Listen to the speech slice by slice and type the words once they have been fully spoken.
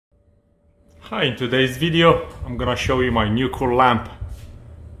Hi, in today's video I'm gonna show you my new cool lamp.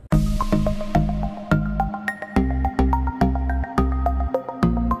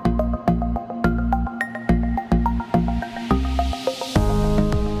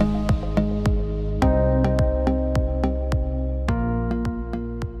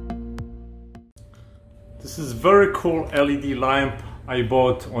 This is very cool LED lamp I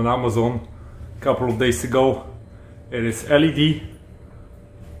bought on Amazon a couple of days ago. It is LED,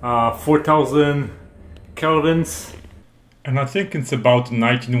 4000 kelvins, and I think it's about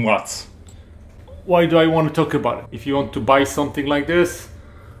 19 watts. Why do I want to talk about it? If you want to buy something like this,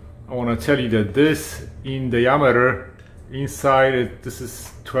 I want to tell you that this in diameter, inside this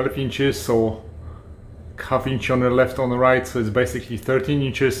is 12 inches, so half inch on the left, on the right, so it's basically 13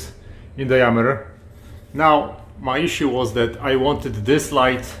 inches in diameter. Now my issue was that I wanted this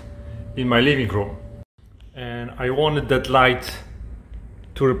light in my living room, and I wanted that light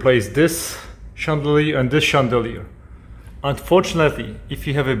to replace this chandelier and this chandelier. Unfortunately, if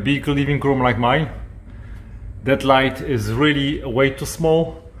you have a big living room like mine, that light is really way too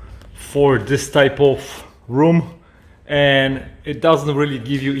small for this type of room, and it doesn't really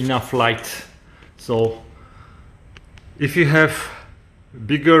give you enough light. So if you have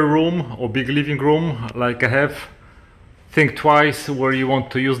bigger room or big living room like I have, think twice where you want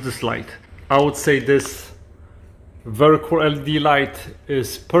to use this light. I would say this very cool LED light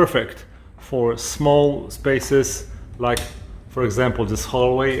is perfect for small spaces, like for example this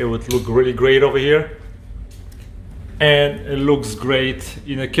hallway. It would look really great over here, and it looks great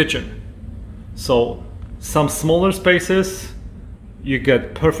in a kitchen. So some smaller spaces you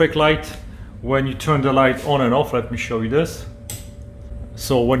get perfect light. When you turn the light on and off, let me show you this.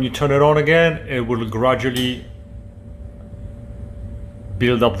 So when you turn it on again, it will gradually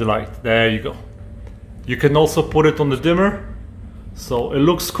build up the light. There you go. You can also put it on the dimmer, so it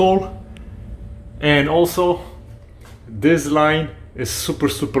looks cool. And also this line is super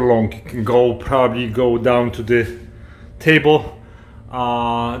long. You can probably go down to the table.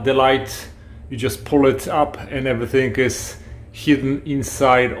 The light, you just pull it up and everything is hidden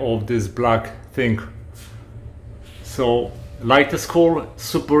inside of this black thing. So light is cool,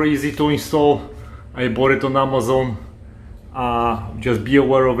 super easy to install. I bought it on Amazon. Just be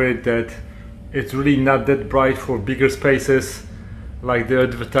aware of it that it's really not that bright for bigger spaces like they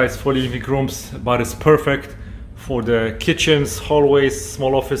advertise for living rooms, but it's perfect for the kitchens, hallways,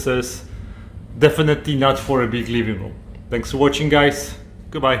 small offices. Definitely not for a big living room. Thanks for watching, guys.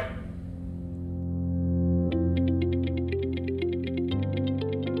 Goodbye.